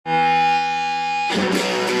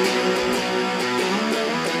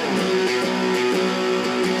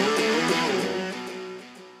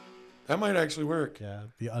might actually work. Yeah,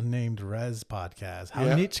 the Unnamed Res podcast. How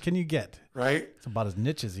Yeah. niche can you get? Right? It's about as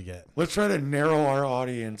niche as you get. Let's try to narrow our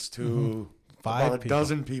audience to 5 about a people.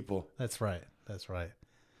 dozen people. That's right. That's right.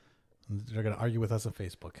 They're going to argue with us on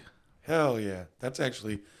Facebook. Hell yeah. That's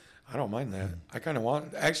actually, I don't mind that. I kind of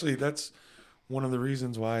want, actually, that's one of the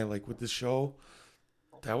reasons why, like with this show,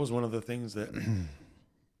 that was one of the things that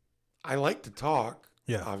I like to talk,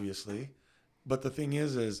 Yeah. obviously. But the thing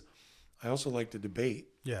is I also like to debate,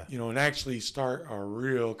 Yeah. you know, and actually start a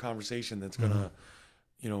real conversation that's going to,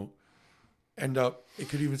 you know, end up, it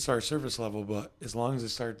could even start surface level, but as long as it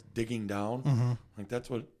starts digging down, like that's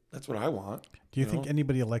what I want. Do you think know?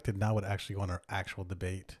 anybody elected now would actually go on an actual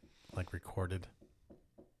debate, like recorded?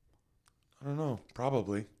 I don't know.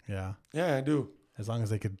 Probably. Yeah. Yeah, I do. As long as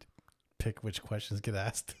they could pick which questions get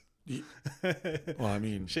asked. Well, I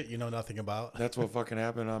mean, Shit you know nothing about. that's what fucking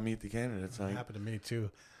happened on Meet the Candidates It night. happened to me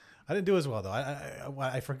too. I didn't do as well though.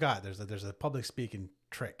 I forgot. There's a public speaking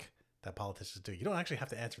trick that politicians do. You don't actually have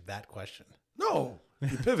to answer that question. No,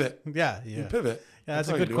 you pivot. Yeah. You pivot. Yeah, that's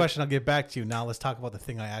a how you good do it. question. I'll get back to you. Now let's talk about the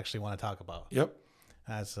thing I actually want to talk about. Yep.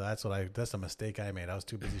 That's a mistake I made. I was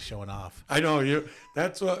too busy showing off. I know you.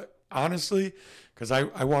 That's what, honestly, because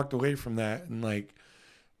I walked away from that and like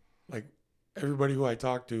everybody who I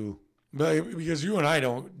talked to, but because you and I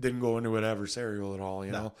didn't go into it adversarial at all,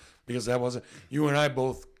 you know, because that wasn't, you and I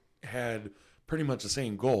both had pretty much the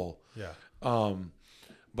same goal. Yeah.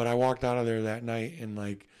 But I walked out of there that night and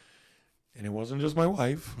and it wasn't just my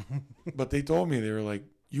wife, but they told me, they were like,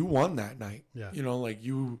 you won that night. Yeah. You know, like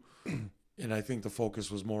you, and I think the focus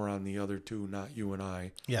was more on the other two, not you and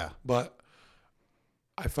I. Yeah. But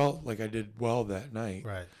I felt like I did well that night.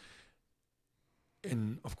 Right.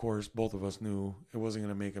 And of course, both of us knew it wasn't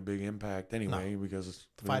going to make a big impact anyway because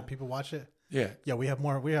 5 people watch it. Yeah. Yeah, we have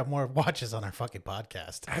more watches on our fucking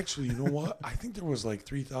podcast. Actually, you know what? I think there was like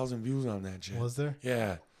 3,000 views on that shit. Was there?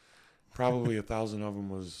 Yeah. Probably 1,000 of them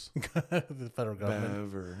was The federal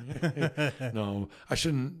government. Bev or no. I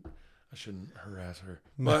shouldn't harass her.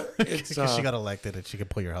 But it's Because she got elected and she could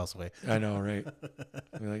pull your house away. I know, right?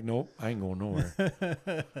 We're like, nope, I ain't going nowhere.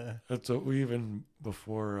 That's what we even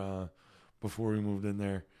before we moved in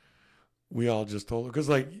there, we all just told her, because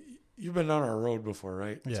like you've been on our road before,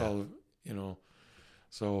 right? It's Yeah. all, you know.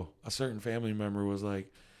 So a certain family member was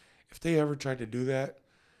like, if they ever tried to do that,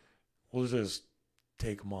 we'll just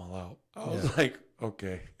take them all out. I was like,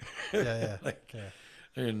 okay. Yeah. Like, Yeah.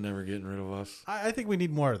 they're never getting rid of us. I think we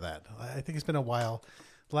need more of that. I think it's been a while.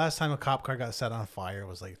 The last time a cop car got set on fire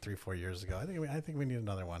was like 3-4 years ago. I think we need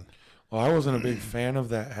another one. Well, I wasn't a big fan of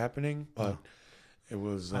that happening, but it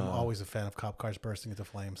was. I'm always a fan of cop cars bursting into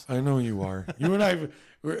flames. I know you are. You and I,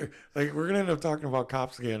 we're gonna end up talking about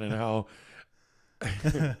cops again and how.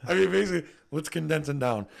 I mean, basically, let's condense it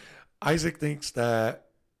down. Isaac thinks that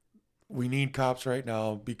we need cops right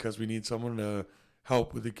now because we need someone to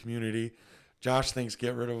help with the community. Josh thinks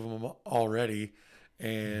get rid of them already,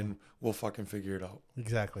 and we'll fucking figure it out.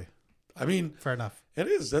 Exactly. I mean, Fair enough. it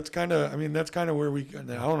is. That's kind of where we. I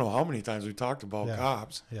don't know how many times we talked about Yeah.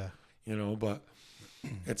 cops. Yeah. You know, but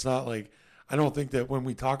it's not like, I don't think that when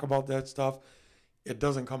we talk about that stuff, it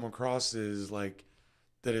doesn't come across as like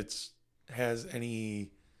that it's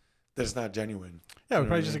not genuine. Yeah, You know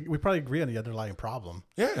what I we probably agree on the underlying problem.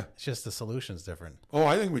 Yeah. It's just the solution's different. Oh,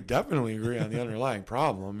 I think we definitely agree on the underlying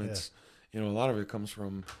problem. It's, you know, a lot of it comes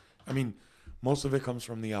from, I mean, most of it comes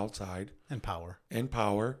from the outside And power. and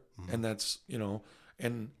power. And that's, you know,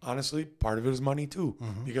 and honestly, part of it is money too,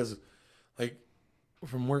 because like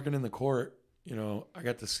from working in the court, you know, I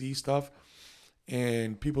got to see stuff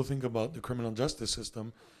and people think about the criminal justice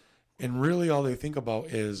system and really all they think about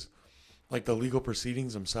is like the legal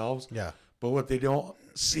proceedings themselves. Yeah. But what they don't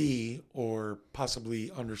see or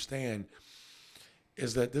possibly understand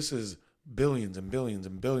is that this is billions and billions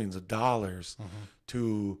and billions of dollars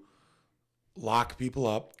to lock people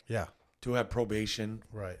up, Yeah. to have probation,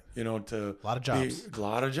 Right. you know, to A lot of jobs. a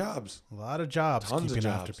lot of jobs. A lot of jobs. Tons of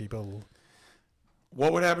keeping after jobs. people.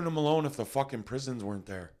 What would happen to Malone if the fucking prisons weren't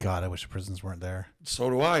there? God, I wish the prisons weren't there. So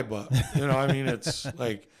do I, but you know, I mean, it's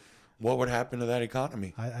like, what would happen to that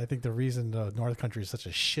economy? I think the reason the North Country is such a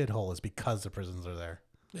shithole is because the prisons are there.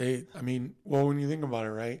 I mean, well, when you think about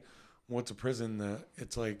it, right? What's a prison?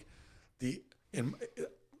 It's like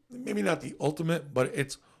maybe not the ultimate, but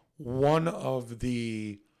it's one of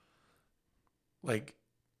the, like,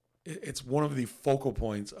 it's one of the focal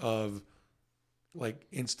points of like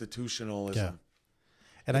institutionalism. Yeah.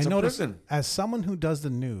 And It's I a notice, prison. as someone who does the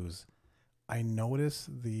news, I notice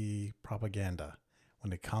the propaganda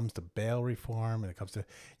when it comes to bail reform, when it comes to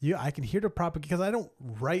I can hear the propaganda because I don't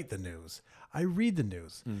write the news. I read the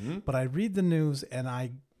news, but I read the news and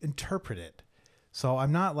I interpret it. So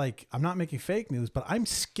I'm not making fake news, but I'm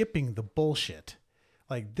skipping the bullshit.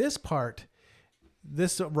 Like this part,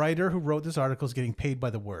 this writer who wrote this article is getting paid by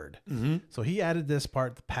the word. Mm-hmm. So he added this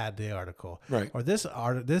part to pad the article. Right. Or this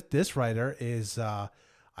writer is, I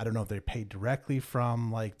don't know if they're paid directly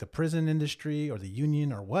from like the prison industry or the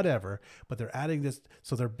union or whatever, but they're adding this.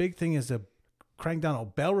 So their big thing is to crank down. Oh,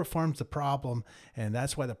 bail reform's the problem, and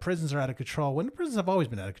that's why the prisons are out of control. When the prisons have always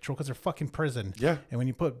been out of control because they're fucking prison. Yeah. And when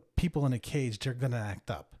you put people in a cage, they're gonna act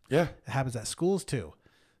up. Yeah. It happens at schools too.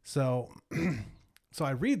 So, so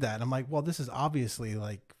I read that and I'm like, well, this is obviously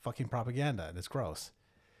like fucking propaganda, and it's gross.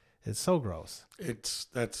 It's so gross.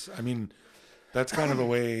 That's kind of the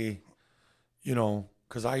way,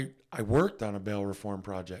 because I worked on a bail reform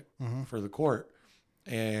project for the court,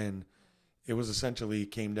 and it was essentially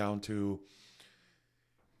came down to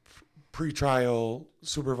pretrial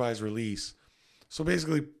supervised release. So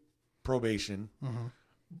basically probation,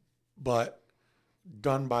 but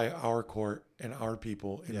done by our court and our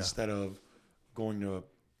people instead of going to,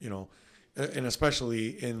 and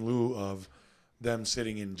especially in lieu of them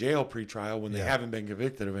sitting in jail pretrial when they haven't been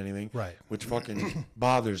convicted of anything, right? Which fucking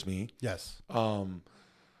bothers me. Yes.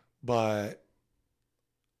 But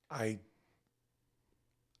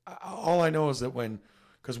all I know is that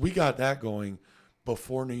because we got that going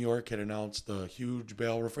before New York had announced the huge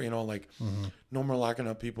bail reform, no more locking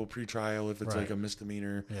up people pretrial if it's like a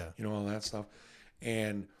misdemeanor, all that stuff.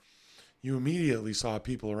 And you immediately saw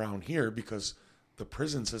people around here because the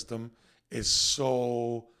prison system is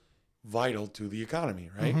so vital to the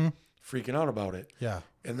economy, right? Freaking out about it. Yeah.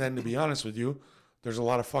 And then to be honest with you, there's a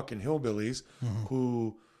lot of fucking hillbillies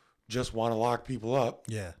who just want to lock people up.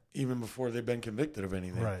 Yeah. Even before they've been convicted of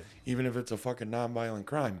anything. Right. Even if it's a fucking nonviolent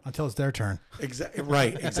crime. Until it's their turn.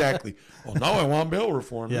 Right, exactly. Well, now I want bail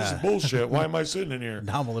reform. This is bullshit. Why am I sitting in here?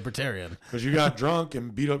 Now I'm a libertarian. Because you got drunk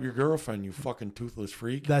and beat up your girlfriend, you fucking toothless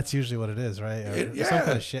freak. That's usually what it is, right? Some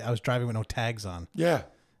kind of shit. I was driving with no tags on. Yeah.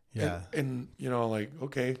 Yeah. And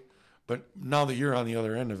okay. But now that you're on the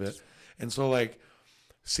other end of it. And so,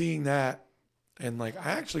 seeing that, and, I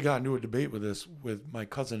actually got into a debate with my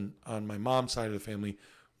cousin on my mom's side of the family,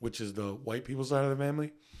 which is the white people's side of the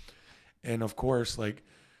family. And, of course,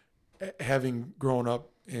 having grown up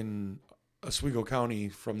in Oswego County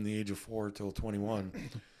from the age of 4 till 21,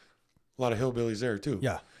 a lot of hillbillies there, too.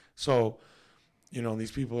 Yeah. So,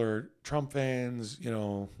 these people are Trump fans,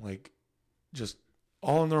 just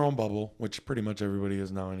all in their own bubble, which pretty much everybody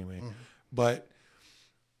is now anyway. But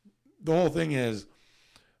the whole thing is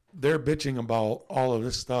they're bitching about all of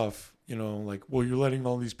this stuff, well, you're letting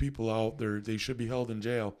all these people out there. They should be held in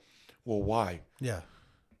jail. Well, why? Yeah.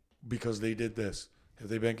 Because they did this. Have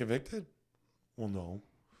they been convicted? Well, no.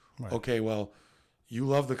 Right. Okay, well, you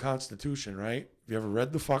love the Constitution, right? Have you ever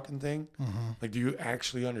read the fucking thing? Do you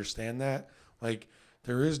actually understand that?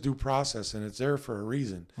 There is due process, and it's there for a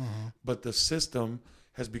reason. But the system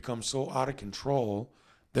has become so out of control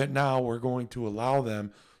that now we're going to allow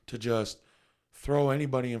them to just throw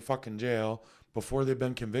anybody in fucking jail before they've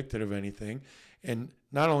been convicted of anything. And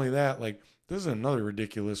not only that, this is another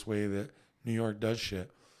ridiculous way that New York does shit.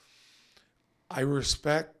 I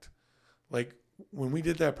respect, when we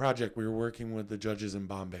did that project, we were working with the judges in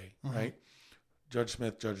Bombay, right? Judge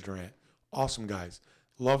Smith, Judge Durant, awesome guys.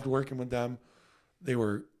 Loved working with them.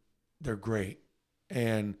 They're great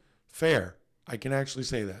and fair. I can actually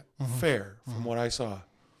say that. Fair from what I saw.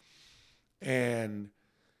 And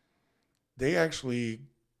they actually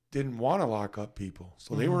didn't want to lock up people.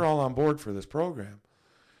 So they were all on board for this program.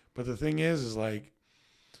 But the thing is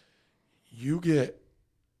you get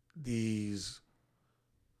these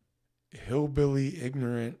hillbilly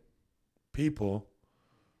ignorant people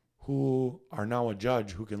who are now a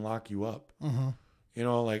judge who can lock you up.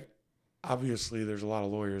 Obviously there's a lot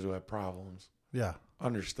of lawyers who have problems. Yeah.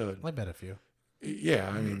 Understood. I bet a few. Yeah.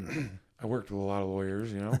 I mean, I worked with a lot of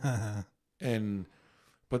lawyers,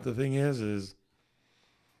 but the thing is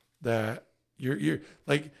that you're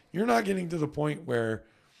not getting to the point where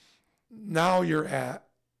now you're at,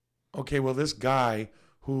 okay, well, this guy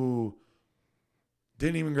who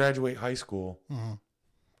didn't even graduate high school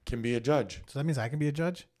can be a judge. So that means I can be a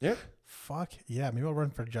judge? Yeah. Fuck yeah. Maybe I'll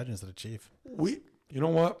run for judge instead of chief. You know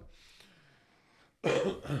what?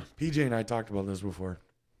 PJ and I talked about this before.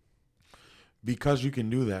 Because you can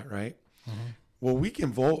do that, right? Well, we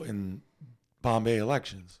can vote in Bombay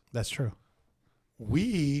elections. That's true.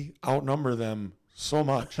 We outnumber them so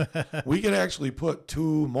much. We can actually put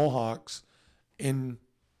 2 Mohawks into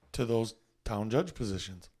those town judge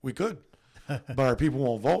positions. We could. But our people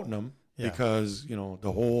won't vote in them because,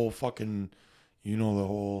 the whole fucking, the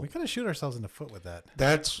whole... We kind of shoot ourselves in the foot with that.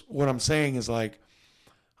 That's what I'm saying is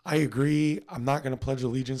I agree. I'm not going to pledge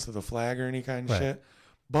allegiance to the flag or any kind of Right. shit,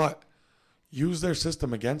 but use their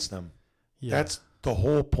system against them. Yeah. That's the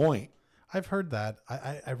whole point. I've heard that.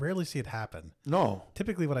 I rarely see it happen. No.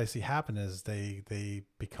 Typically what I see happen is they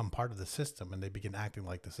become part of the system and they begin acting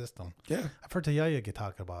like the system. Yeah. I've heard Tayaya get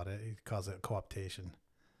talk about it. He calls it co-optation.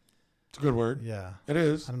 It's a good word. Yeah. It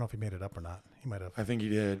is. I don't know if he made it up or not. He might have. I think he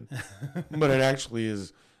did. But it actually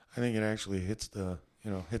is. I think it actually hits the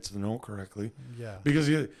note correctly. Yeah. Because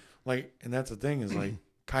you like, and that's the thing is like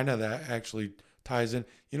kind of that actually ties in.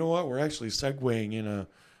 You know what? We're actually segueing in a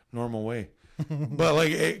normal way. But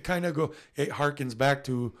like it kind of it harkens back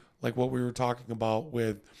to like what we were talking about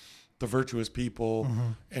with the virtuous people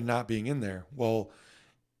and not being in there. Well,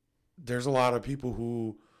 there's a lot of people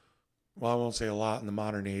who, well, I won't say a lot in the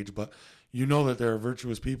modern age, but you know that there are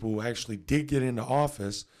virtuous people who actually did get into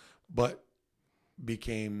office, but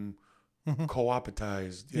became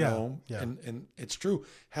co-optized, you know? Yeah. And it's true.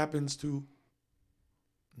 Happens to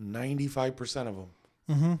 95% of them.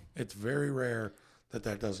 Mm-hmm. It's very rare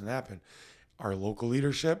that doesn't happen. Our local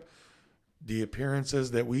leadership, the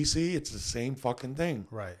appearances that we see, it's the same fucking thing.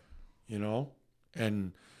 Right. You know?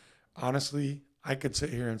 And honestly, I could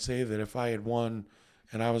sit here and say that if I had won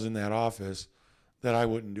and I was in that office, that I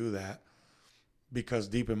wouldn't do that. Because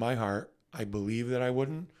deep in my heart, I believe that I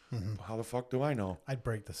wouldn't. How the fuck do I know? I'd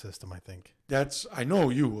break the system, I think. I know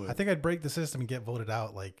you would. I think I'd break the system and get voted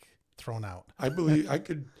out, like thrown out. I believe I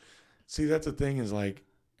could see. That's the thing is like,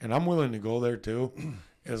 and I'm willing to go there too,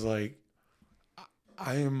 is like,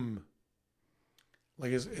 I am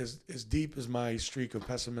like as deep as my streak of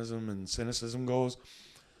pessimism and cynicism goes,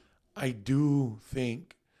 I do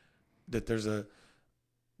think that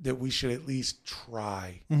that we should at least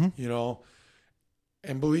try, you know,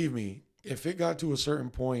 and believe me, if it got to a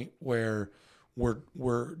certain point where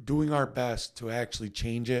we're doing our best to actually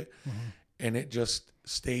change it and it just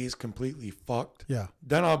stays completely fucked, Yeah.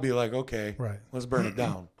 then I'll be like, okay, Right. let's burn it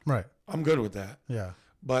down. Right. I'm good with that. Yeah.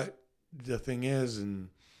 But the thing is, and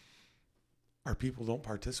our people don't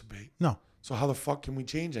participate. No. So how the fuck can we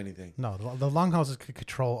change anything? No. The longhouses could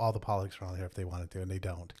control all the politics around here if they wanted to, and they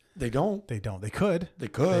don't. They don't. They don't. They could. They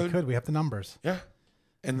could. They could. We have the numbers. Yeah.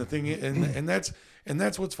 And the thing and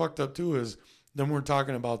that's what's fucked up too is then we're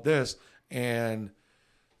talking about this and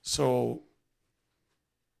so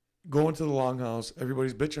going to the longhouse,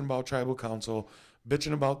 everybody's bitching about tribal council,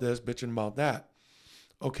 bitching about this, bitching about that.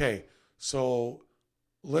 Okay, so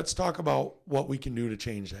let's talk about what we can do to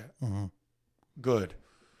change that. Good.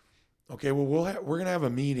 Okay, well we're gonna have a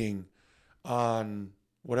meeting on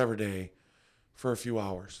whatever day for a few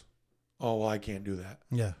hours. Oh well, I can't do that.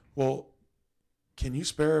 Yeah. Well, can you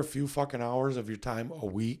spare a few fucking hours of your time a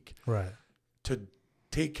week Right. to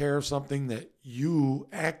take care of something that you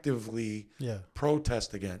actively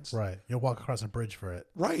protest against? Right. You'll walk across a bridge for it.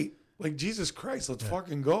 Right. Like, Jesus Christ, let's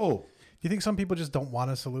fucking go. Do you think some people just don't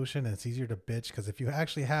want a solution and it's easier to bitch? Because if you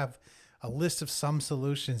actually have a list of some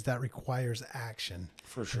solutions, that requires action.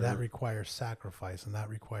 For sure. And that requires sacrifice and that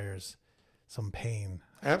requires some pain.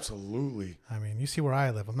 Absolutely. I mean, you see where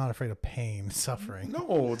I live. I'm not afraid of pain, suffering.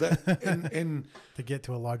 No, that and to get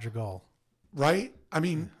to a larger goal. Right? I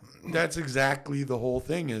mean, that's exactly the whole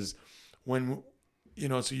thing is when, you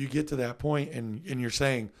know, so you get to that point and you're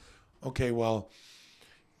saying, okay, well,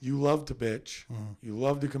 you love to bitch. You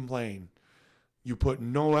love to complain. You put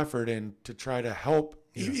no effort in to try to help,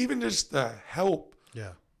 even just to help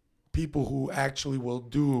people who actually will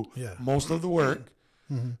do most of the work.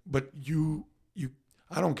 But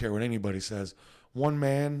I don't care what anybody says. One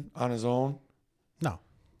man on his own, No.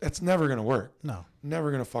 that's never going to work. No.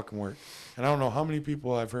 Never going to fucking work. And I don't know how many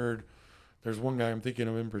people I've heard. There's one guy I'm thinking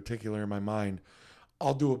of in particular in my mind.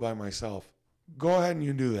 I'll do it by myself. Go ahead and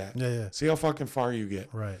you do that. Yeah. See how fucking far you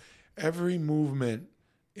get. Right. Every movement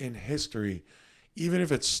in history, even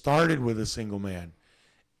if it started with a single man,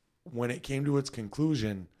 when it came to its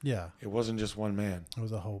conclusion, it wasn't just one man. It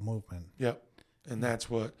was a whole movement. Yep. And that's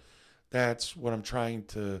what I'm trying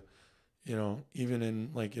to, you know, even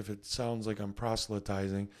in like, if it sounds like I'm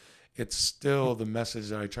proselytizing, it's still the message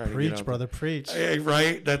that I try to get out. Preach, brother, preach.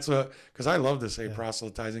 Right? That's because I love to say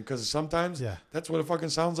proselytizing because sometimes that's what it fucking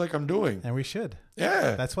sounds like I'm doing. And we should.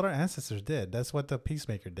 Yeah. That's what our ancestors did. That's what the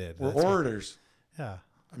peacemaker did. We're orators. I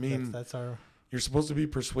mean, that's our. You're supposed to be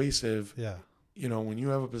persuasive. Yeah. You know, when you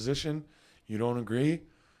have a position, you don't agree,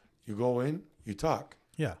 you go in, you talk.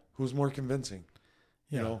 Yeah. Who's more convincing?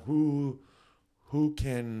 You know, who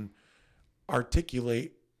can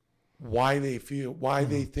articulate why they feel, why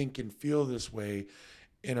they think and feel this way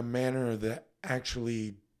in a manner that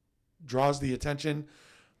actually draws the attention,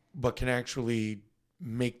 but can actually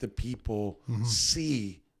make the people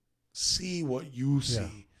see what you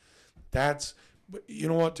see. But you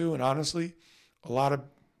know what, too? And honestly,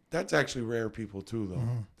 that's actually rare people, too, though.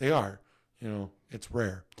 Mm-hmm. They are. It's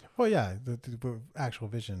rare. Well, yeah, the actual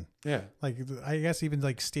vision. Yeah. Like, I guess even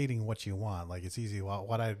like stating what you want. Like, it's easy.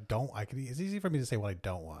 It's easy for me to say what I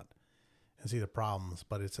don't want and see the problems,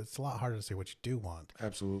 but it's a lot harder to say what you do want.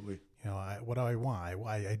 Absolutely. What do I want?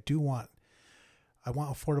 I do want. I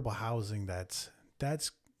want affordable housing that's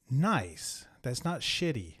nice. That's not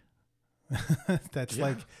shitty. That's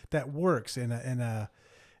like that works in a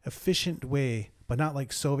efficient way, but not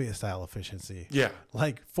like Soviet style efficiency. Yeah.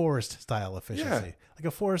 Like forest style efficiency. Yeah. Like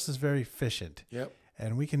a forest is very efficient. Yep.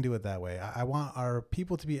 And we can do it that way. I want our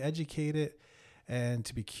people to be educated and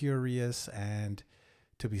to be curious and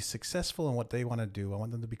to be successful in what they want to do. I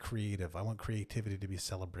want them to be creative. I want creativity to be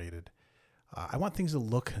celebrated. I want things to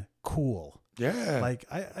look cool. Yeah. Like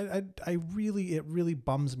it really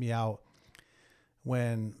bums me out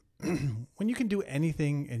when you can do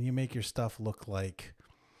anything and you make your stuff look like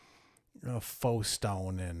faux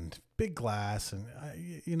stone and big glass, and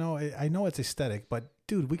I know it's aesthetic, but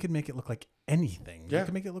dude, we could make it look like anything. Yeah. You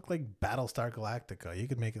could make it look like Battlestar Galactica. You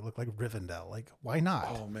could make it look like Rivendell. Like, why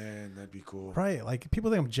not? Oh man, that'd be cool. Right? Like,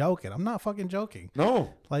 people think I'm joking. I'm not fucking joking.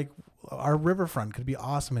 No. Like, our riverfront could be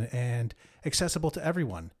awesome and accessible to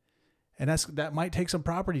everyone, and that might take some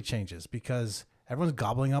property changes because everyone's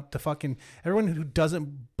gobbling up everyone who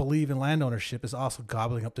doesn't believe in land ownership is also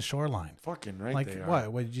gobbling up the shoreline. Fucking right. Like, they are.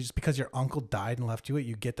 what? Just because your uncle died and left you it,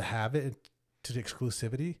 you get to have it to the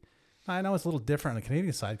exclusivity? I know it's a little different on the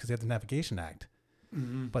Canadian side because they have the Navigation Act,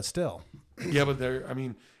 but still. Yeah, but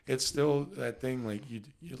it's still that thing. Like you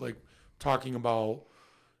like talking about,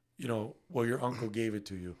 well, your uncle gave it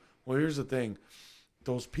to you. Well, here's the thing: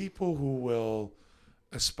 those people who will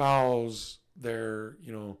espouse their,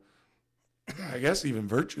 I guess even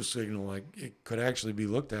virtue signal, like it could actually be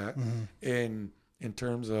looked at in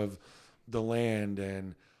terms of the land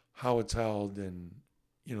and how it's held and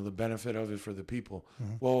the benefit of it for the people.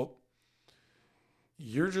 Well,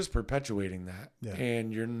 you're just perpetuating that,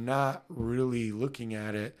 and you're not really looking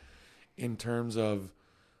at it in terms of,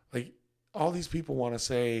 like, all these people want to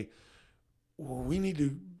say, well, we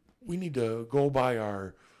need to go by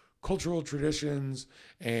our cultural traditions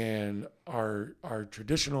and our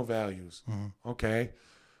traditional values. Okay.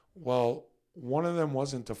 Well, one of them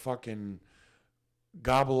wasn't to fucking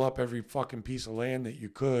gobble up every fucking piece of land that you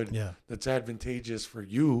could that's advantageous for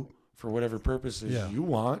you for whatever purposes you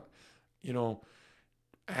want.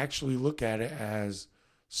 Actually look at it as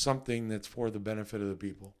something that's for the benefit of the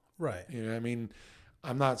people. Right. I mean,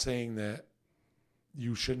 I'm not saying that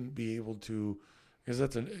you shouldn't be able to, because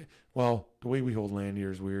the way we hold land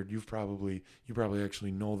here is weird. You probably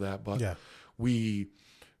actually know that, but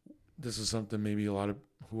this is something maybe a lot of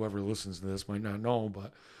whoever listens to this might not know,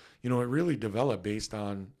 but it really developed based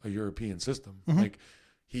on a European system. Like,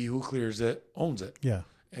 he who clears it owns it. Yeah.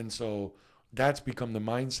 And so that's become the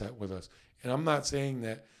mindset with us. And I'm not saying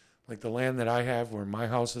that, like, the land that I have where my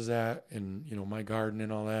house is at and, my garden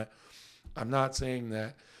and all that, I'm not saying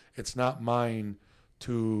that it's not mine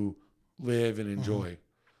to live and enjoy.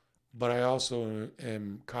 But I also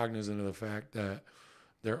am cognizant of the fact that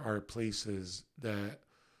there are places that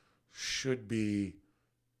should be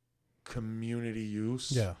community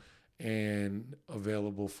use and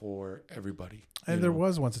available for everybody. And there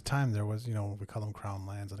was once a time, we call them crown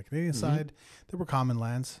lands on the Canadian side. There were common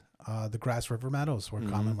lands. The Grass River Meadows were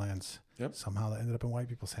common lands. Yep. Somehow that ended up in white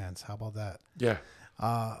people's hands. How about that? Yeah.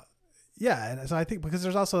 And so I think because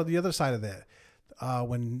there's also the other side of that.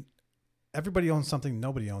 When everybody owns something,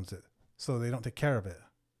 nobody owns it. So they don't take care of it.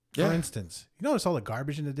 Yeah. For instance, you notice all the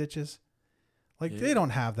garbage in the ditches? Like, they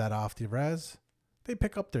don't have that off the res. They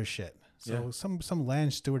pick up their shit. So some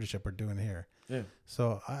land stewardship we're doing here. Yeah.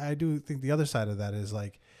 So I do think the other side of that is,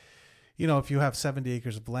 like, if you have 70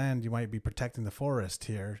 acres of land, you might be protecting the forest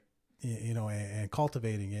here, and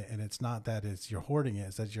cultivating it. And it's not that you're hoarding it.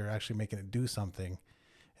 It's that you're actually making it do something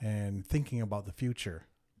and thinking about the future.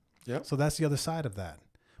 Yeah. So that's the other side of that.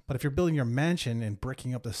 But if you're building your mansion and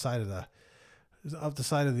bricking up the side of the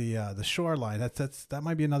shoreline, that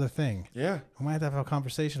might be another thing. Yeah. We might have a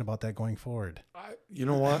conversation about that going forward. You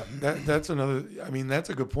know what? That's another. I mean, that's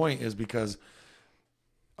a good point. Is because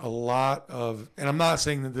a lot of, and I'm not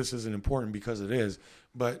saying that this isn't important because it is,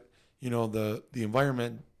 but the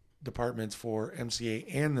environment departments for MCA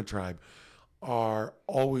and the tribe are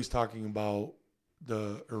always talking about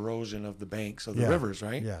the erosion of the banks of the rivers,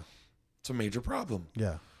 right? Yeah. It's a major problem.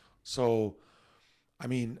 Yeah. So, I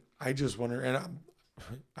mean, I just wonder, and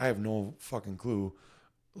I have no fucking clue,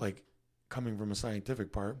 like, coming from a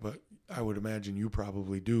scientific part, but I would imagine you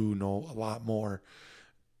probably do know a lot more.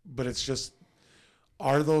 But it's just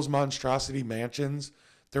are those monstrosity mansions?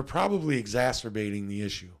 They're probably exacerbating the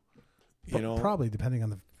issue. You know, probably depending on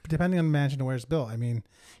the mansion and where it's built. I mean,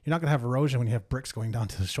 you're not gonna have erosion when you have bricks going down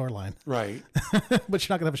to the shoreline, right? But you're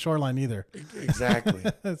not gonna have a shoreline either. Exactly.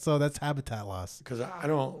 So that's habitat loss. Because I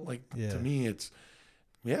don't like. Yeah. To me, it's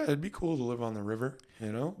it'd be cool to live on the river.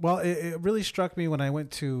 You know. Well, it really struck me when I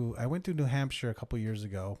went to New Hampshire a couple years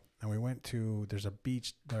ago, and we went to there's a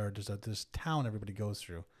beach or there's this town everybody goes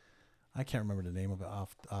through. I can't remember the name of it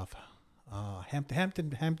off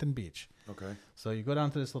Hampton Beach. Okay. So you go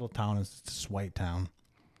down to this little town, it's this white town,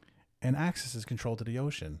 and access is controlled to the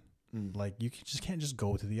ocean. Like just can't just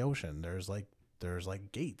go to the ocean. There's like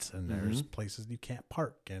gates, and there's places you can't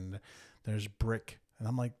park, and there's brick. And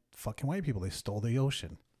I'm like, fucking white people, they stole the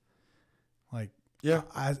ocean. Like, yeah,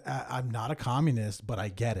 I'm not a communist, but I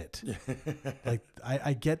get it. Like,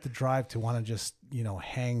 I get the drive to want to just,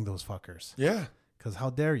 hang those fuckers. Yeah. Because how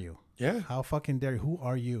dare you? Yeah. How fucking dare you? Who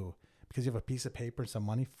are you? Because you have a piece of paper and some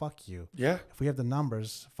money? Fuck you. Yeah. If we have the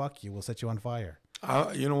numbers, fuck you. We'll set you on fire.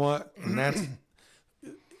 You know what? And that's,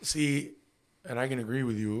 see, and I can agree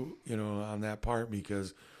with you, on that part,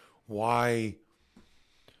 because why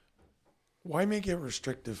make it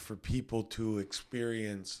restrictive for people to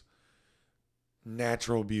experience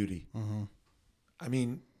natural beauty? Mm-hmm. I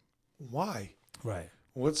mean, why? Right.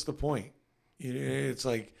 What's the point? It's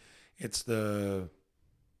like, it's the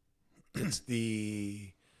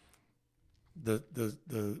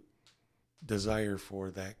desire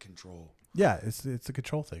for that control. Yeah, it's a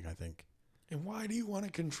control thing, I think. And why do you want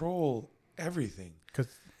to control everything? Because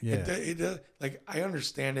it does, like, I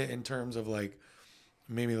understand it in terms of like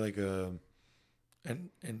maybe like an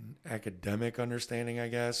academic understanding, I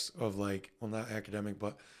guess, of like, well, not academic,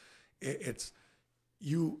 but it's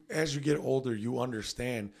you as you get older, you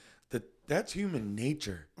understand that that's human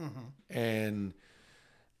nature, and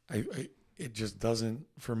it just doesn't,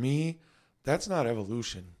 for me, that's not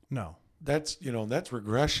evolution. No, that's that's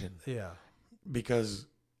regression. Yeah, because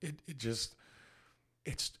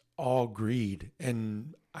it's all greed.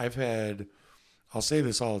 And I'll say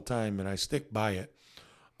this all the time, and I stick by it.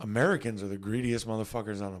 Americans are the greediest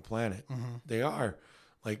motherfuckers on the planet. They are.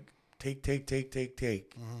 Like, take.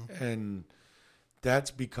 And that's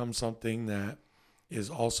become something that is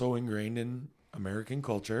also ingrained in American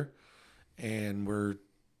culture. And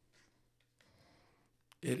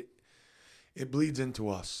it bleeds into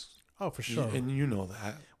us. Oh, for sure. And you know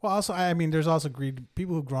that. Well, also, I mean, there's also greed.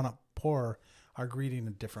 People who've grown up poor are greedy in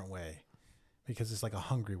a different way, because it's like a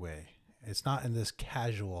hungry way. It's not in this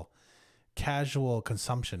casual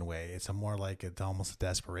consumption way. It's it's almost a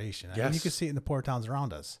desperation. Yes. I mean, you can see it in the poor towns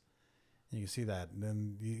around us. You can see that. And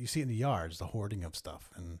then you see it in the yards, the hoarding of stuff,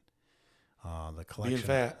 and the collection. Being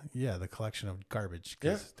fat. Yeah, the collection of garbage.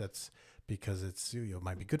 That's because it's it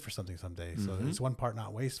might be good for something someday. So it's one part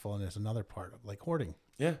not wasteful, and there's another part of like hoarding.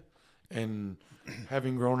 Yeah. And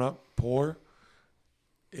having grown up poor,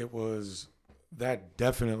 it was that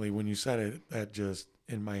definitely, when you said it, that just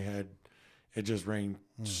in my head, it just rang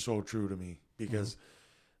so true to me, because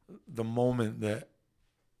the moment that,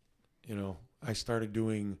 I started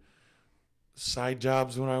doing side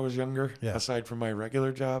jobs when I was younger, aside from my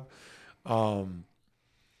regular job,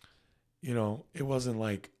 it wasn't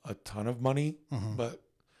like a ton of money, but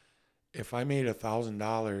if I made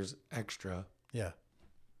 $1,000 extra,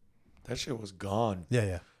 that shit was gone.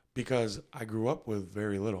 Yeah. Because I grew up with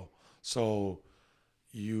very little. So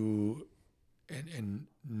and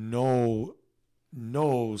no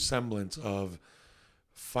semblance of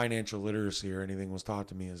financial literacy or anything was taught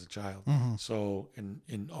to me as a child. So,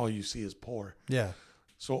 and all you see is poor. Yeah.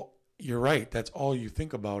 So you're right. That's all you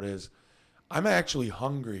think about is, I'm actually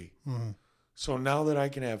hungry. So now that I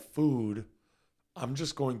can have food, I'm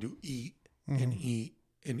just going to eat and eat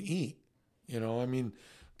and eat. I mean,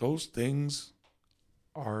 those things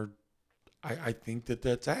are, I think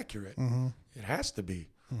that's accurate. It has to be.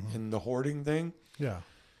 And the hoarding thing,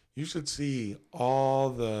 you should see I'll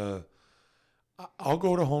go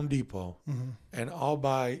to Home Depot and I'll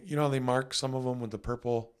buy, they mark some of them with the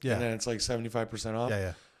purple, and then it's like 75% off.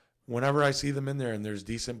 Yeah. Whenever I see them in there and there's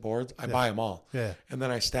decent boards, I buy them all. Yeah. And then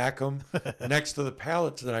I stack them next to the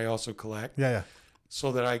pallets that I also collect. Yeah.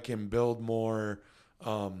 So that I can build more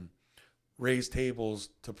raised tables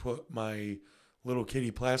to put my little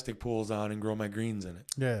kitty plastic pools on and grow my greens in it.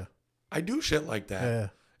 Yeah. I do shit like that. Yeah.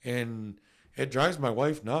 And it drives my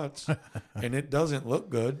wife nuts and it doesn't look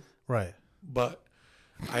good. Right. But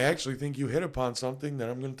I actually think you hit upon something that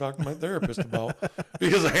I'm going to talk to my therapist about,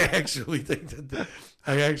 because I actually think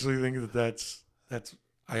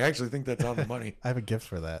that's on the money. I have a gift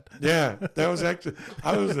for that. Yeah, that was actually,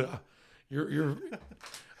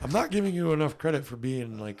 I'm not giving you enough credit for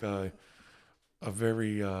being like a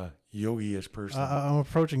very yogi-ish person. I'm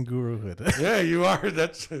approaching guruhood. Yeah, you are.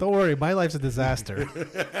 That's. Don't worry, my life's a disaster.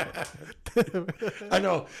 I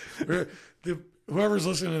know. Whoever's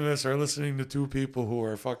listening to this are listening to two people who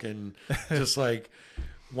are fucking just like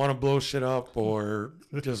want to blow shit up or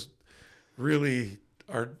just really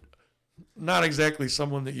are not exactly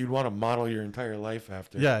someone that you'd want to model your entire life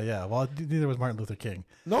after. Yeah. Well, neither was Martin Luther King.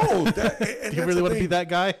 No. Do you really want to be that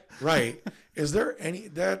guy? Right. Is there any,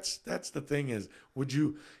 that's the thing is,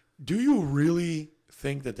 do you really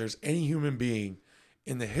think that there's any human being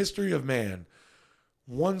in the history of man,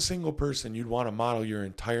 one single person you'd want to model your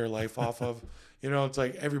entire life off of? You know, it's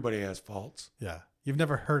like everybody has faults. Yeah. You've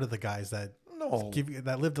never heard of the guys that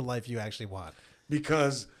that live the life you actually want.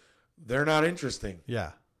 Because they're not interesting.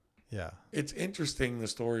 Yeah. Yeah. It's interesting, the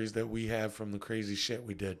stories that we have from the crazy shit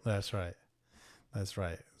we did. That's right.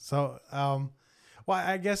 So, well,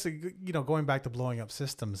 I guess, going back to blowing up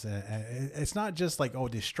systems, it's not just like,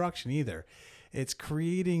 destruction either. It's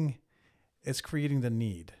creating the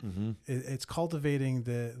need. Mm-hmm. It's cultivating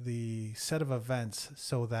the set of events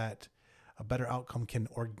so that a better outcome can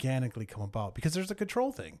organically come about, because there's a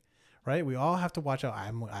control thing, right? We all have to watch out. I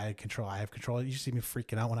have control. You see me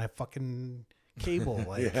freaking out when I have fucking cable.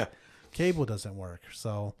 Like, yeah. Cable doesn't work.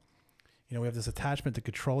 So, we have this attachment to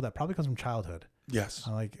control that probably comes from childhood. Yes.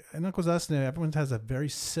 And that goes us, and everyone has a very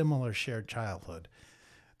similar shared childhood.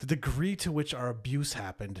 The degree to which our abuse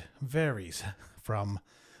happened varies from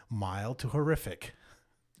mild to horrific.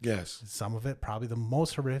 Yes. Some of it probably the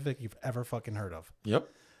most horrific you've ever fucking heard of. Yep.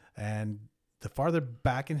 And the farther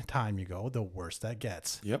back in time you go, the worse that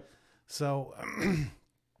gets. Yep. So,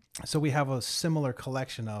 so we have a similar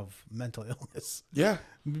collection of mental illness. Yeah.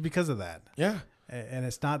 Because of that. Yeah. And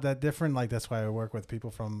it's not that different. Like, that's why I work with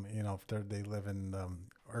people from, they live in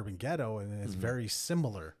urban ghetto, and it's very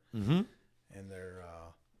similar mm-hmm.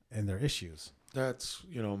 in their issues. That's,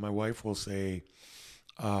 my wife will say,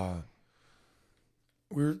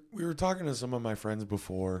 we were talking to some of my friends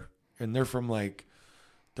before, and they're from like,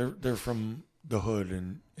 they're from the hood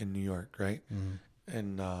in New York, right? Mm-hmm.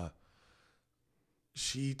 And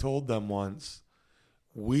she told them once,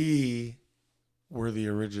 we were the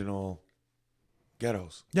original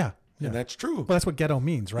ghettos. Yeah. And that's true. Well, that's what ghetto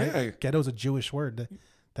means, right? Yeah. Ghetto's a Jewish word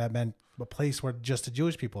that meant a place where just the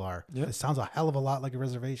Jewish people are. Yeah. It sounds a hell of a lot like a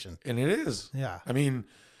reservation. And it is. Yeah. I mean,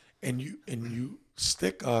 and you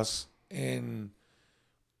stick us in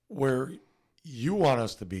where you want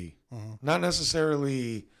us to be, mm-hmm. not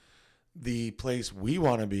necessarily the place we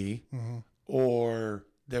want to be, mm-hmm. or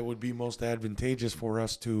that would be most advantageous for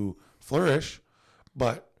us to flourish,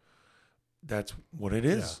 but that's what it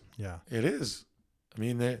is. Yeah. It is. I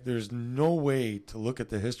mean, there's no way to look at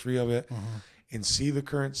the history of it mm-hmm. and see the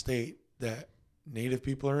current state that Native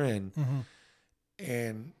people are in mm-hmm.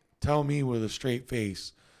 and tell me with a straight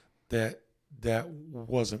face that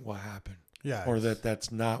wasn't what happened. Yeah. Or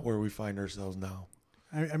that's not where we find ourselves now.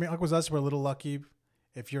 I mean, like with us, we're a little lucky.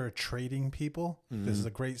 If you're a trading people, mm-hmm. this is a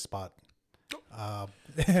great spot.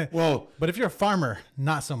 Well, but if you're a farmer,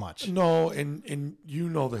 not so much. No, and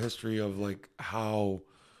the history of like how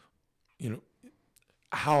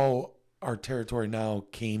our territory now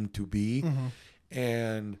came to be. Mm-hmm.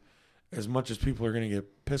 And as much as people are going to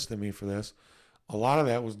get pissed at me for this, a lot of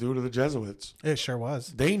that was due to the Jesuits. It sure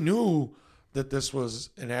was. They knew that this was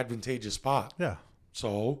an advantageous spot. Yeah.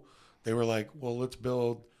 So they were like, well, let's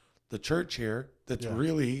build the church here that's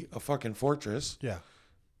really a fucking fortress. Yeah.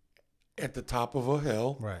 At the top of a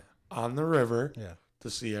hill. Right. On the river. Yeah. To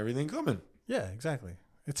see everything coming. Yeah, exactly.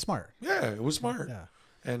 It's smart. Yeah, it was smart. Yeah.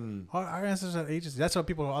 And our ancestors had agency. That's what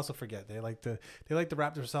people also forget. They like to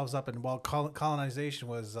wrap themselves up in, while colonization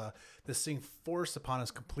was this thing forced upon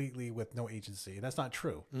us completely with no agency. That's not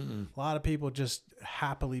true. Mm-mm. A lot of people just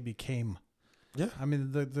happily became. Yeah. I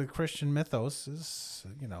mean, the Christian mythos is,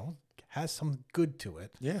 has some good to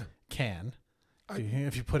it. Yeah.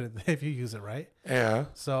 If you use it right. Yeah.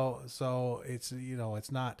 So it's,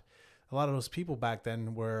 it's not, a lot of those people back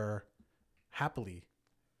then were happily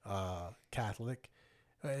Catholic,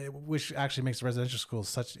 which actually makes residential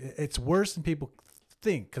schools it's worse than people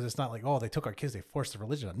think, because it's not like, they took our kids, they forced the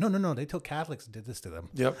religion on. No, they took Catholics and did this to them.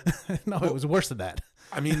 Yep. It was worse than that.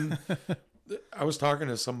 I mean, I was talking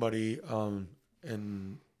to somebody,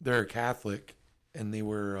 and they're Catholic, and they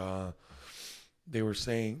were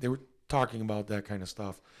talking about that kind of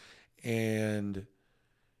stuff, and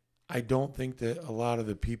I don't think that a lot of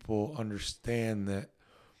the people understand that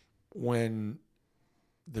when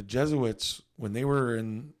the Jesuits, when they were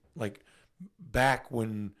in, like, back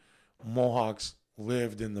when Mohawks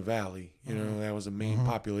lived in the valley, that was a main mm-hmm.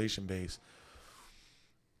 population base.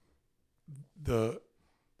 the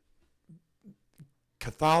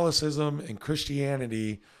Catholicism and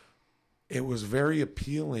Christianity, it was very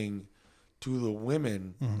appealing to the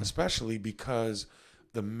women, especially because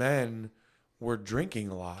the men were drinking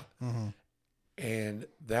a lot. And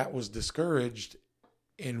that was discouraged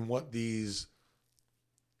in what these,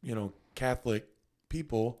 Catholic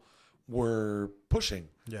people were pushing.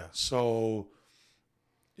 Yeah. So,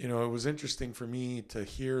 it was interesting for me to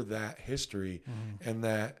hear that history and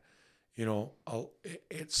that,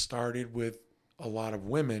 it started with a lot of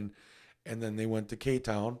women, and then they went to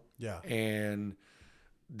K-Town. Yeah. And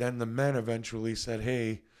then the men eventually said,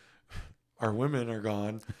 hey, our women are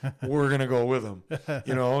gone. We're going to go with them,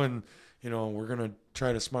 and, we're going to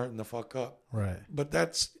try to smarten the fuck up. Right. But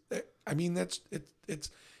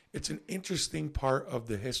it's an interesting part of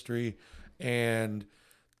the history. And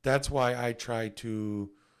that's why I try to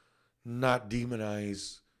not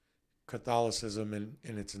demonize Catholicism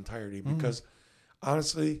in its entirety, because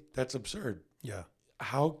honestly, that's absurd. Yeah.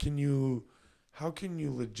 How can you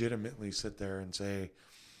legitimately sit there and say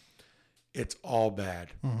it's all bad?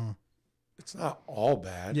 It's not all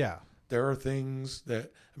bad. Yeah. There are things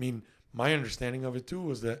that, my understanding of it too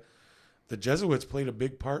was that the Jesuits played a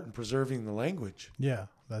big part in preserving the language. Yeah,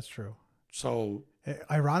 that's true. So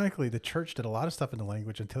ironically, the church did a lot of stuff in the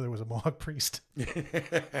language until there was a Mohawk priest.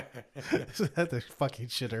 That's the fucking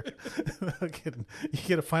shitter.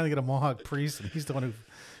 You finally get a Mohawk priest, and he's the one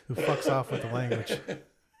who fucks off with the language.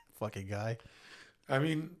 Fucking guy.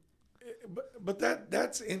 But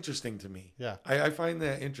that's interesting to me. Yeah. I find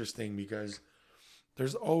that interesting because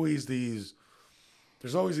there's always these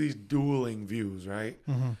dueling views, right?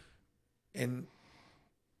 And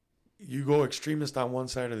you go extremist on one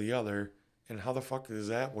side or the other, and how the fuck does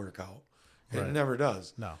that work out? It never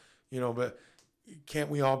does. No. But can't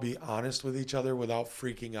we all be honest with each other without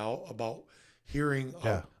freaking out about hearing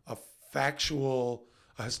a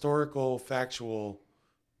historical, factual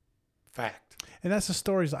fact? And that's the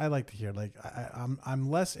stories I like to hear. Like I'm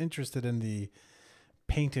less interested in the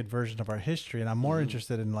painted version of our history, and I'm more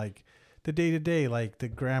interested in like the day to day, like the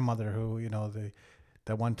grandmother who,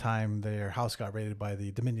 that one time their house got raided by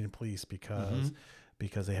the Dominion police because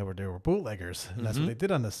they were bootleggers, and that's what they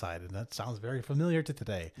did on the side, and that sounds very familiar to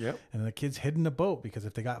today. Yep. And the kids hid in a boat because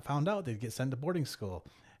if they got found out, they'd get sent to boarding school.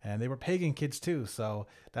 And they were pagan kids too, so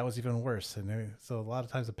that was even worse. And so a lot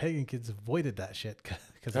of times the pagan kids avoided that shit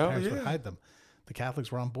because the parents would hide them. The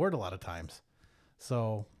Catholics were on board a lot of times.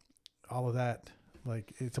 So all of that,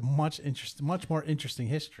 like, it's a much more interesting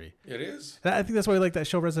history. It is. I think that's why I like that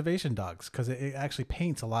show Reservation Dogs, because it actually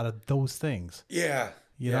paints a lot of those things. Yeah.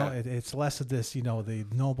 You know, it's less of this, the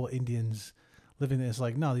noble Indians living. It's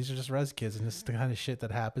like, no, these are just res kids, and this is the kind of shit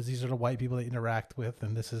that happens. These are the white people they interact with,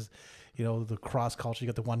 and this is, the cross culture. You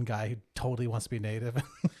got the one guy who totally wants to be native.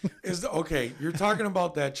 Okay, you're talking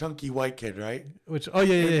about that chunky white kid, right? Which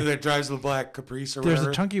that drives the black Caprice or there's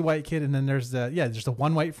whatever. a chunky white kid, and then there's the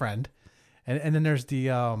one white friend, and then there's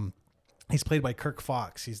the he's played by Kirk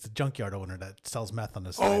Fox. He's the junkyard owner that sells meth on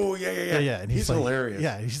the side. Oh yeah. And he's like, hilarious.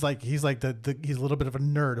 Yeah, he's like he's a little bit of a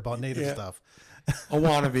nerd about native stuff. A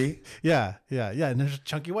wannabe. Yeah. And there's a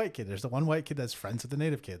chunky white kid. There's the one white kid that's friends with the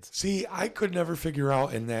native kids. See, I could never figure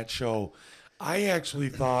out in that show. I actually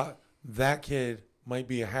thought that kid might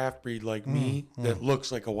be a half-breed like me that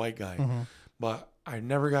looks like a white guy. But I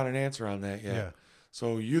never got an answer on that yet. Yeah.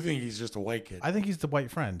 So you think he's just a white kid? I think he's the white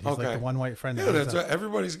friend. He's like the one white friend. Yeah, that's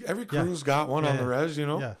every crew's got one on the res,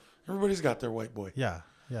 Yeah. Everybody's got their white boy. Yeah.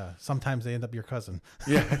 Sometimes they end up your cousin.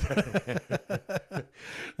 Yeah.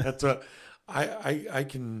 That's I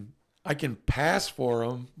can pass for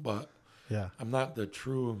them, but I'm not the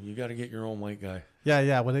true. You got to get your own white guy.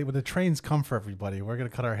 Yeah. When the trains come for everybody, we're gonna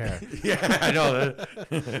cut our hair. Yeah, I know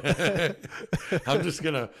that.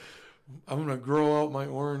 I'm gonna grow out my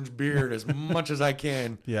orange beard as much as I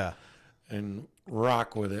can. Yeah, and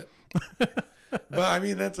rock with it. But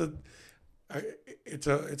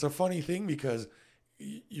it's a funny thing because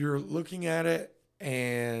you're looking at it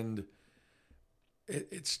and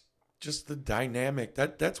it's just the dynamic.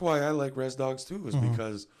 That's why I like Res Dogs too, is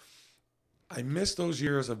because I miss those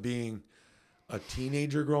years of being a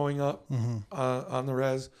teenager growing up on the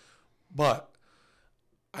res. But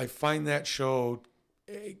I find that show,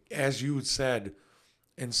 as you said,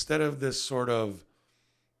 instead of this sort of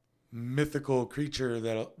mythical creature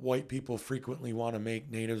that white people frequently want to make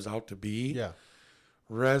natives out to be,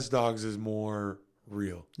 Res Dogs is more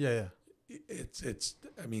real. Yeah. It's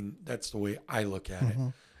that's the way I look at it.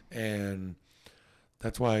 And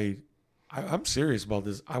that's why I'm serious about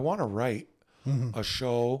this. I want to write a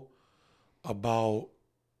show about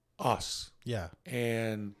us. Yeah.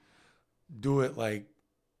 And do it like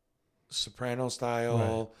Soprano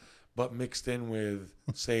style, but mixed in with,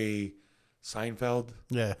 say, Seinfeld.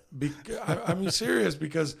 Yeah. I'm serious,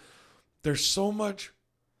 because there's so much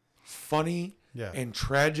funny and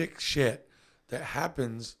tragic shit that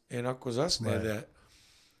happens in Akwesasne that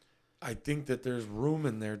I think that there's room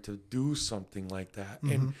in there to do something like that,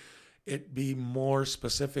 and it be more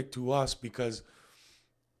specific to us, because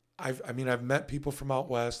I've met people from out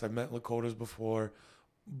west, I've met Lakotas before,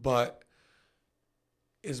 but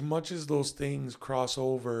as much as those things cross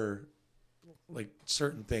over, like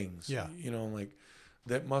certain things, like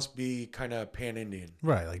that must be kind of pan-Indian,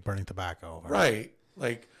 Right, like burning tobacco. Right,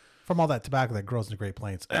 like from all that tobacco that grows in the Great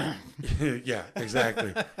Plains. Yeah,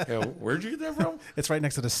 exactly. Yeah, where'd you get that from? It's right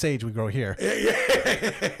next to the sage we grow here.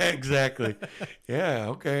 Yeah, exactly. Yeah,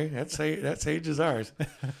 okay. That sage is ours.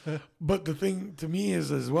 But the thing to me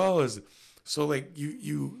is, as well as, so like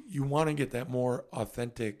you want to get that more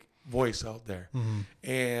authentic voice out there,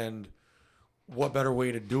 and what better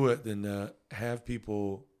way to do it than to have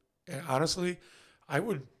people? Honestly, I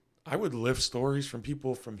would lift stories from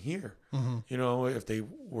people from here, if they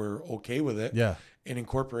were okay with it, and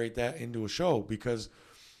incorporate that into a show, because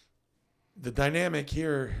the dynamic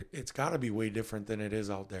here, it's got to be way different than it is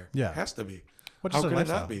out there. Yeah, it has to be. How could it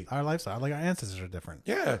not be? Our lifestyle, like our ancestors are different.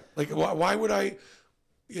 Yeah, like why would I?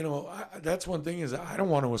 That's one thing, is I don't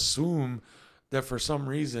want to assume that for some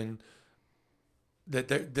reason that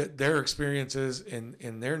their experiences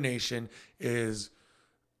in their nation is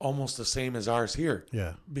almost the same as ours here.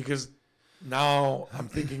 Yeah. Because now I'm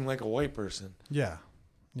thinking like a white person. Yeah.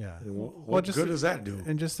 Yeah. What good does that do?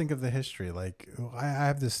 And just think of the history. Like I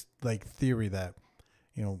have this like theory that,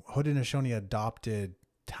 Haudenosaunee adopted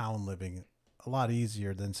town living a lot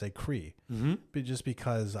easier than say Cree. But just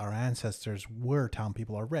because our ancestors were town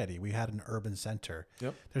people already. We had an urban center.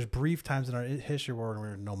 Yep. There's brief times in our history where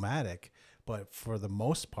we're nomadic, but for the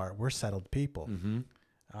most part, we're settled people.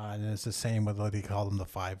 And it's the same with what they call them, the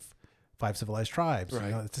five civilized tribes.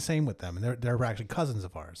 Right. It's the same with them, and they're actually cousins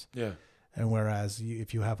of ours. Yeah. And whereas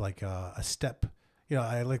if you have like a steppe,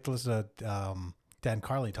 I like to listen to Dan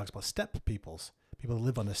Carlin. He talks about steppe peoples, people who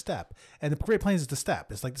live on the steppe, and the Great Plains is the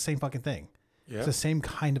steppe. It's like the same fucking thing. Yeah. It's the same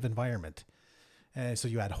kind of environment. And so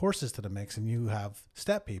you add horses to the mix, and you have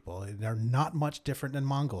steppe people. They're not much different than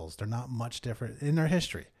Mongols. They're not much different in their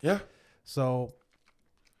history. Yeah. So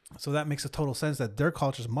that makes a total sense that their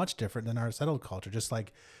culture is much different than our settled culture. Just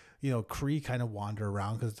like, Cree kind of wander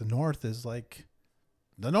around because the North is like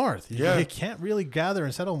the North. You can't really gather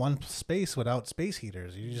and settle one space without space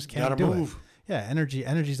heaters. You just can't do it. Yeah,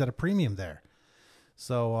 energy's at a premium there.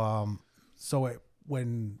 So,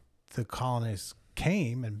 when the colonists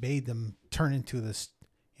came and made them turn into this,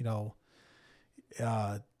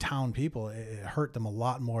 town people, it hurt them a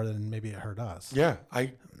lot more than maybe it hurt us. Yeah,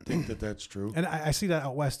 I think that's true. And I see that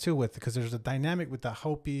out west too, because there's a dynamic with the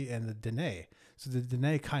Hopi and the Dene. So the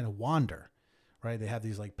Dene kind of wander, right? They have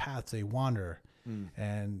these like paths they wander,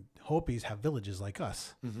 and Hopis have villages like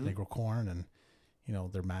us. They grow corn, and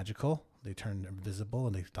they're magical. They turn invisible,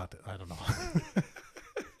 and I don't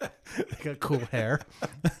know. They got cool hair.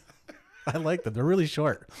 I like them. They're really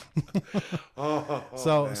short.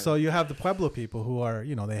 So you have the Pueblo people who are,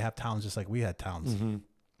 they have towns just like we had towns,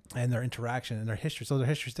 and their interaction and their history. So their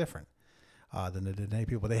history is different than the Dene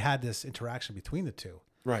people. They had this interaction between the two.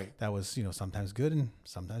 Right. That was, sometimes good and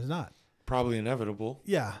sometimes not. Probably inevitable.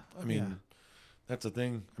 Yeah. I mean, that's the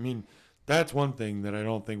thing. I mean, that's one thing that I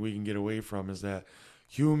don't think we can get away from, is that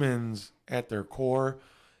humans at their core,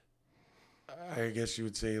 I guess you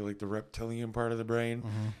would say like the reptilian part of the brain,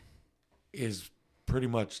 is pretty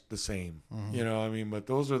much the same. But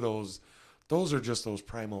those are just those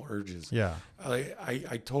primal urges. Yeah.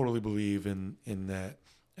 I totally believe in that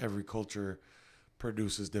every culture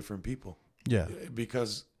produces different people. Yeah.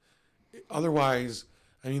 Because otherwise,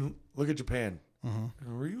 look at Japan.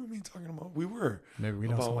 Were you and me talking about? We were. Maybe we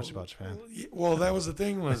know so much about Japan. Well, that was the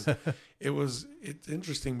thing. It's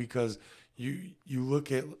interesting because you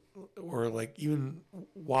look at, or like even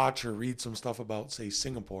watch or read some stuff about, say,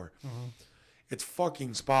 Singapore. It's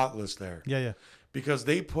fucking spotless there. Yeah. Because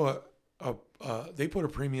they put a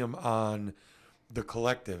premium on the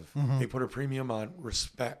collective. They put a premium on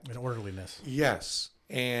respect and orderliness. Yes,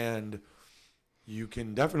 and you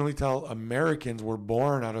can definitely tell Americans were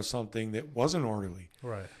born out of something that wasn't orderly.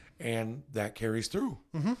 Right. And that carries through.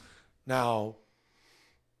 Now,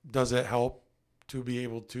 does it help to be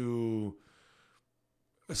able to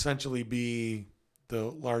essentially be the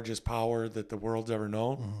largest power that the world's ever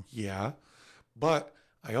known? Yeah. But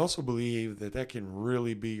I also believe that can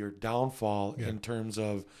really be your downfall in terms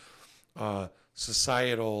of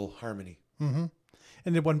societal harmony.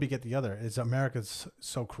 And it one beget the other. Is America's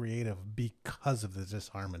so creative because of the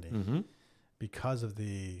disharmony, because of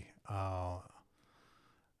the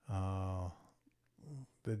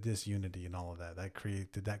disunity and all of that.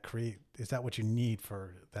 Did that create? Is that what you need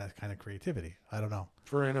for that kind of creativity? I don't know.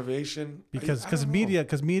 For innovation, Because media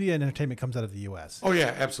and entertainment comes out of the U.S. Oh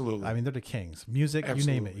yeah, absolutely. I mean, they're the kings. Music,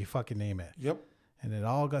 Absolutely. you name it, you fucking name it. Yep. And it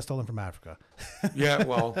all got stolen from Africa. Yeah,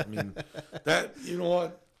 well, I mean, that, you know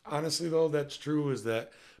what? Honestly, though, that's true. Is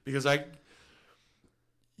that because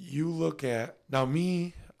you look at now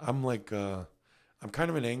me, I'm like I'm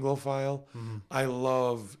kind of an Anglophile. Mm-hmm. I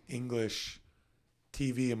love English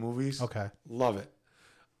TV and movies. Okay. Love it.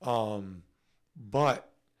 But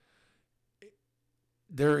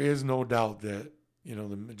there is no doubt that, you know,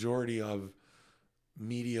 the majority of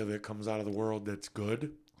media that comes out of the world that's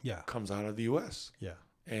good Yeah. comes out of the U.S. Yeah.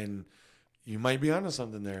 And you might be onto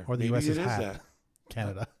something there. Or the Maybe U.S. it is is hat. that.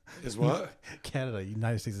 Canada. Is what? Canada.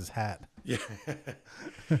 United States is hat. Yeah.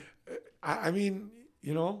 I mean,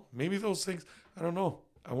 you know, maybe those things, I don't know.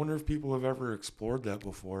 I wonder if people have ever explored that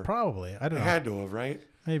before. Probably. I don't They know. had to have, right?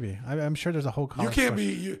 Maybe. I'm sure there's a whole You college can't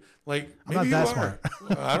question. be, maybe I'm not you that are. smart.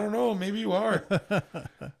 I don't know. Maybe you are.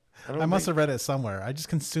 I must have read it somewhere. I just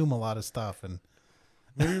consume a lot of stuff, and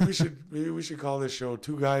Maybe we should call this show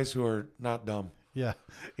Two Guys Who Are Not Dumb. yeah,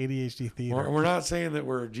 ADHD theater. We're not saying that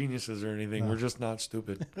we're geniuses or anything. No. We're just not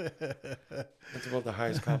stupid. That's about the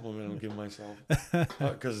highest compliment I'll give myself.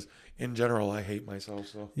 Because in general, I hate myself.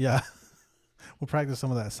 So yeah, we'll practice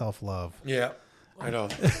some of that self-love. Yeah, I know.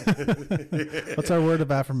 What's our word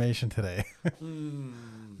of affirmation today? I don't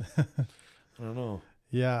know.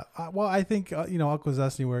 Yeah, well, I think Outlaws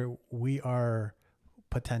Destiny, where we are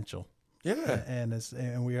potential. Yeah, and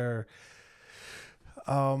we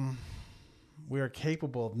are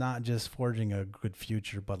capable of not just forging a good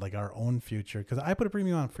future, but like our own future. Because I put a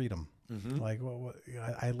premium on freedom. Mm-hmm. Like,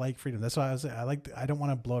 I like freedom. That's why I don't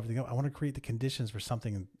want to blow everything up. I want to create the conditions for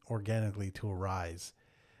something organically to arise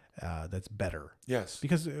that's better. Yes.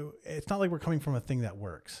 Because it's not like we're coming from a thing that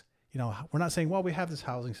works. You know, we're not saying, well, we have this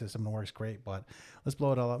housing system that works great, but let's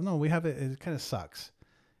blow it all up. No, we have it. It kind of sucks.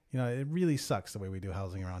 You know, it really sucks the way we do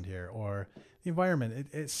housing around here, or the environment.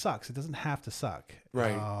 It sucks. It doesn't have to suck.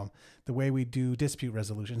 Right. The way we do dispute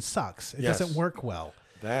resolution sucks. It doesn't work well.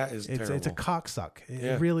 That is terrible. It's a cocksuck.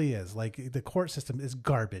 It really is. Like, the court system is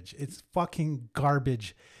garbage. It's fucking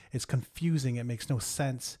garbage. It's confusing. It makes no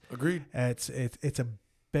sense. Agreed. It's a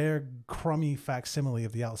bare, crummy facsimile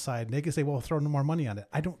of the outside. And they can say, well, throw no more money on it.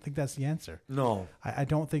 I don't think that's the answer. No. I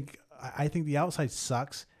don't think. I think the outside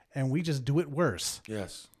sucks, and we just do it worse.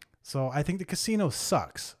 Yes. So I think the casino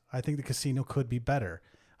sucks. I think the casino could be better.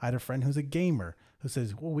 I had a friend who's a gamer who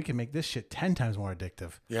says, well, we can make this shit 10 times more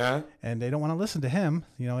addictive. Yeah. And they don't want to listen to him.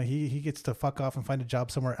 You know, he gets to fuck off and find a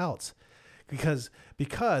job somewhere else. Because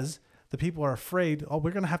the people are afraid, oh,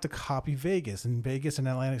 we're going to have to copy Vegas. And Vegas and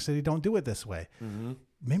Atlantic City don't do it this way. Mm-hmm.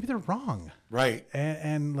 Maybe they're wrong. Right.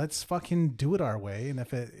 And let's fucking do it our way. And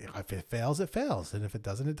if it fails, it fails. And if it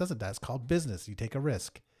doesn't, it doesn't. That's called business. You take a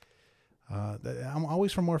risk. I'm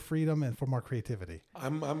always for more freedom and for more creativity.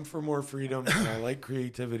 I'm for more freedom, and I like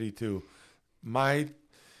creativity too. Like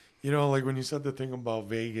when you said the thing about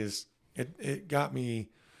Vegas, it got me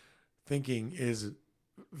thinking, is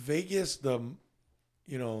Vegas the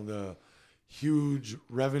huge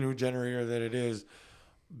revenue generator that it is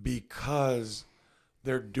because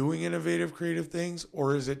they're doing innovative, creative things,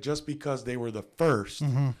 or is it just because they were the first?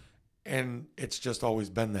 Mm-hmm. And it's just always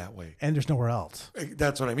been that way. And there's nowhere else.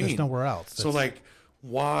 That's what I mean. There's nowhere else. So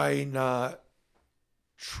why not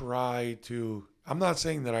try to, I'm not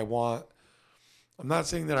saying that I want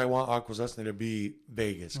Outlaws Destiny to be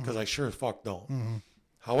Vegas, because I sure as fuck don't. Mm-hmm.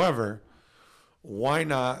 However, why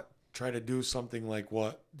not try to do something like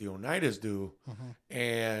what the Oneidas do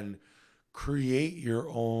and create your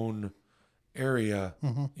own area,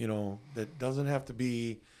 that doesn't have to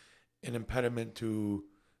be an impediment to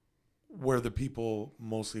where the people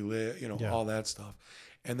mostly live, all that stuff,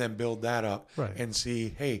 and then build that up and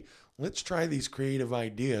see, hey, let's try these creative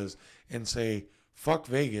ideas and say, fuck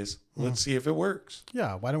Vegas. Let's see if it works.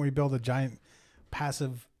 Yeah. Why don't we build a giant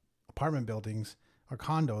passive apartment buildings or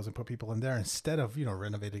condos and put people in there instead of,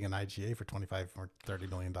 renovating an IGA for $25 or $30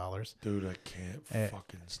 million. Dude, I can't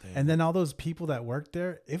fucking stand it. And then all those people that work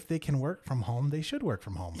there, if they can work from home, they should work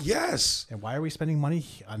from home. Yes. And why are we spending money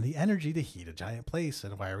on the energy to heat a giant place?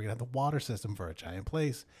 And why are we going to have the water system for a giant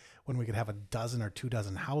place when we could have a dozen or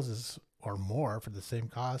 24 houses or more for the same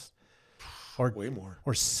cost? Or way more.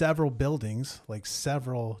 Or several buildings, like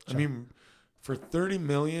several. I mean, for $30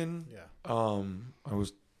 million, yeah. I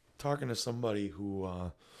was talking to somebody who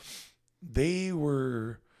they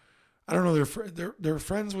were, I don't know. They're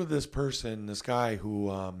friends with this person, this guy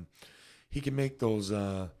who he can make those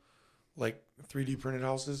like 3D printed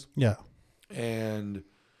houses. Yeah. And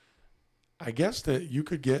I guess that you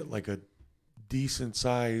could get like a decent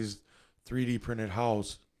sized 3D printed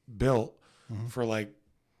house built for like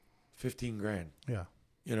 15 grand. Yeah.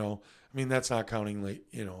 You know, I mean, that's not counting like,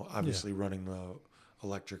 you know, obviously running the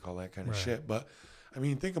electric, all that kind of shit. But I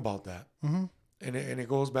mean, think about that. Mm-hmm. And it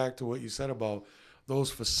goes back to what you said about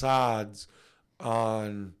those facades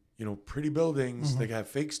on, you know, pretty buildings. They got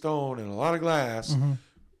fake stone and a lot of glass.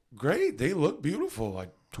 Great. They look beautiful. I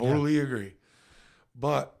totally agree.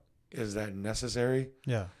 But is that necessary?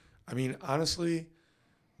 Yeah. I mean, honestly,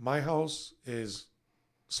 my house is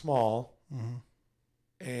small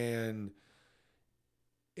and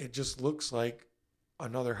it just looks like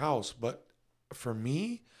another house. But for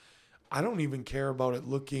me, I don't even care about it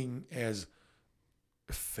looking as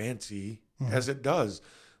fancy as it does.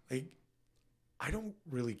 Like, I don't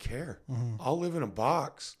really care. I'll live in a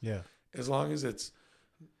box as long as it's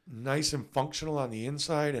nice and functional on the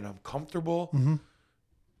inside and I'm comfortable.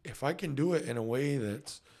 If I can do it in a way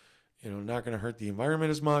that's, you know, not going to hurt the environment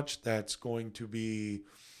as much, that's going to be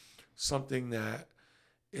something that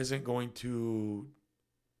isn't going to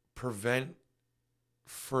prevent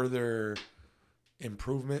further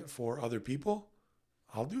improvement for other people,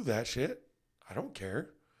 I'll do that shit. I don't care.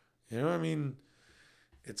 You know what I mean?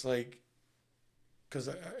 It's like, because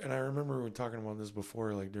I remember we were talking about this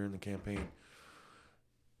before, like during the campaign,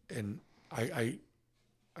 and I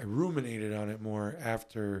ruminated on it more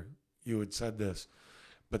after you had said this,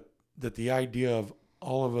 but that the idea of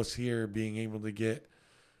all of us here being able to get,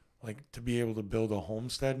 like, to be able to build a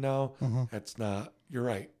homestead now, that's not, you're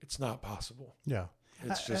right, it's not possible. Yeah.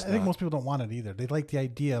 It's just I think most people don't want it either. They like the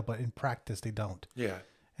idea, but in practice, they don't. Yeah.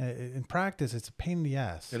 In practice, it's a pain in the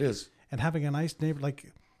ass. It is. And having a nice neighbor,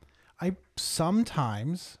 like,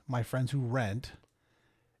 sometimes my friends who rent,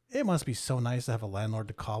 it must be so nice to have a landlord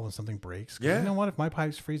to call when something breaks. Yeah. You know what? If my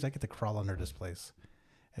pipes freeze, I get to crawl under this place.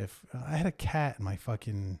 If I had a cat in my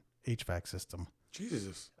fucking HVAC system.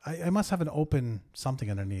 Jesus. I must have an open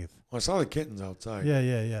something underneath. Well, I saw the kittens outside.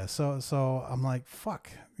 Yeah. So I'm like, fuck.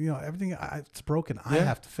 You know, everything it's broken. I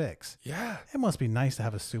have to fix. Yeah. It must be nice to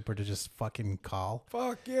have a super to just fucking call.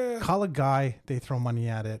 Fuck yeah. Call a guy. They throw money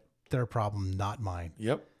at it. Their problem, not mine.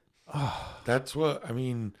 Yep. That's what I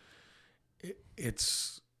mean.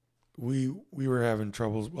 We were having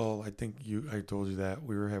troubles. Well, I think I told you that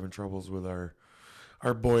we were having troubles with our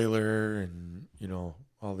boiler and, you know,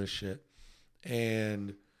 all this shit.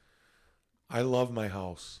 And I love my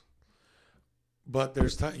house, but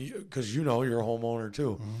there's time, because you know, you're a homeowner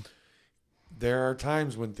too. There are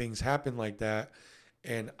times when things happen like that,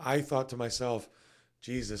 and I thought to myself,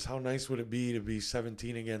 Jesus, how nice would it be to be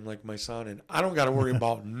 17 again like my son, and I don't got to worry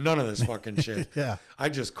about none of this fucking shit. Yeah. I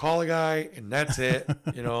just call a guy and that's it,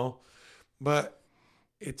 you know. But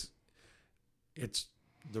it's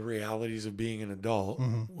the realities of being an adult,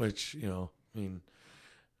 which, you know, I mean,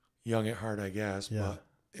 young at heart, I guess, but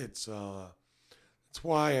it's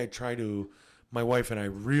why my wife and I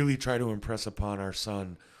really try to impress upon our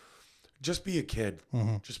son, just be a kid.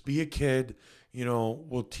 Just be a kid. You know,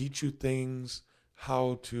 we'll teach you things,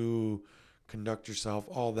 how to conduct yourself,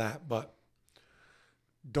 all that, but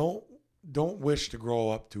don't wish to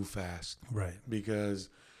grow up too fast. Right. Because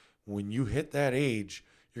when you hit that age,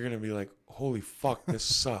 you're going to be like, holy fuck, this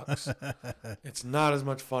sucks. It's not as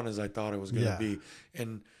much fun as I thought it was going to be.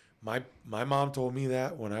 And my mom told me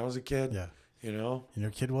that when I was a kid. Yeah. You know? And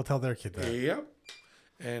your kid will tell their kid that. Yep.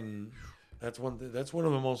 And that's one of the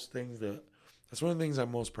things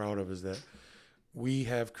I'm most proud of, is that we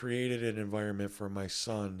have created an environment for my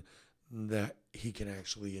son that he can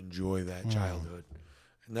actually enjoy that childhood.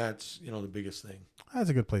 And that's, you know, the biggest thing.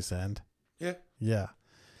 That's a good place to end. Yeah. Yeah.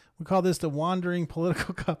 We call this the Wandering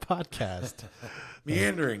Political Podcast.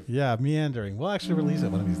 Meandering. Yeah, meandering. We'll actually release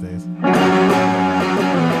it one of these days.